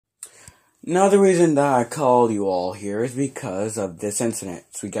Now the reason that I called you all here is because of this incident.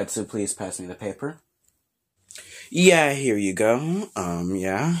 Suigetsu, please pass me the paper. Yeah, here you go.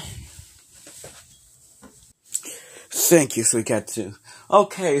 Yeah. Thank you, Suigetsu.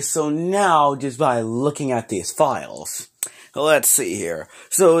 Okay, so now, just by looking at these files, let's see here.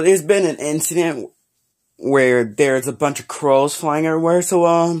 So, there's been an incident where there's a bunch of crows flying everywhere,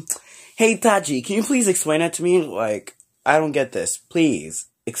 so, hey, Tachi, can you please explain that to me? Like, I don't get this. Please,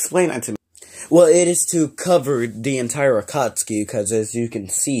 explain that to me. Well, it is to cover the entire Akatsuki, because as you can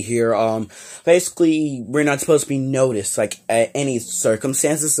see here, basically, we're not supposed to be noticed, like, at any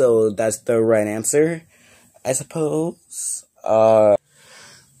circumstances, so that's the right answer, I suppose. No,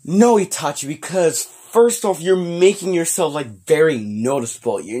 Itachi, because, first off, you're making yourself, like, very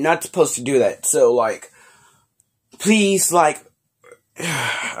noticeable. You're not supposed to do that, so, like, please, like,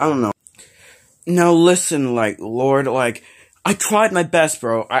 I don't know. Now, listen, like, Lord, like, I tried my best,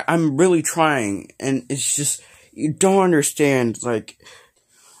 bro. I'm really trying, and it's just, you don't understand, like,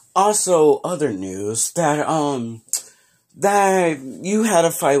 also, other news, that you had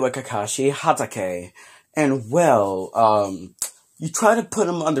a fight with Kakashi Hatake, and, well, you try to put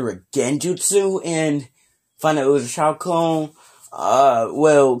him under a genjutsu, and find out it was a Shao Kahn,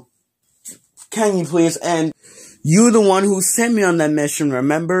 well, can you please, and you the one who sent me on that mission,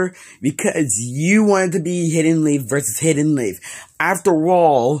 remember? Because you wanted to be Hidden Leaf versus Hidden Leaf. After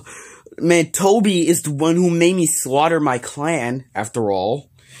all, man, Toby is the one who made me slaughter my clan, after all.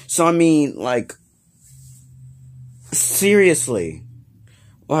 So, I mean, like, seriously.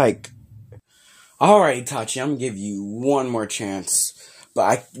 Like, alright, Tachi, I'm gonna give you one more chance.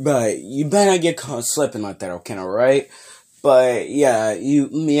 But you better not get caught slipping like that, okay, alright? But, yeah, you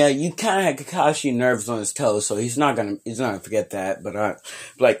kinda had Kakashi nerves on his toes, so he's not gonna forget that, but,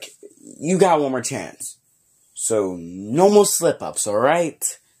 like, you got one more chance. So, no more slip-ups,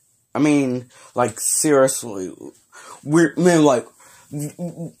 alright? I mean, like, seriously, we're trying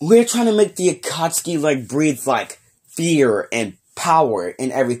to make the Akatsuki, like, breathe, like, fear and power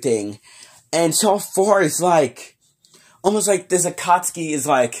and everything, and so far, it's like, almost like this Akatsuki is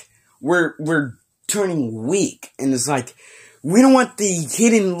like, we're turning weak, and it's like, we don't want the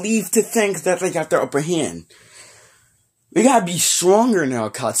Hidden Leaf to think that they got their upper hand. We gotta be stronger now,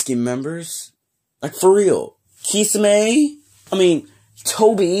 Akatsuki members. Like, for real. Kisame? I mean,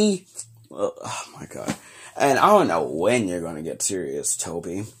 Toby? Oh my god. And I don't know when you're gonna get serious,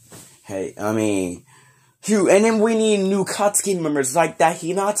 Toby. Hey, I mean, phew, and then we need new Akatsuki members like that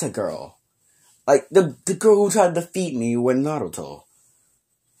Hinata girl. Like, the girl who tried to defeat me with Naruto.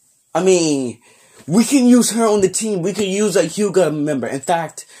 I mean, we can use her on the team. We can use a Hyuga member. In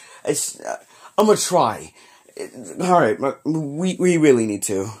fact, I'm gonna try. Alright, we really need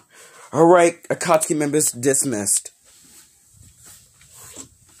to. Alright, Akatsuki members dismissed.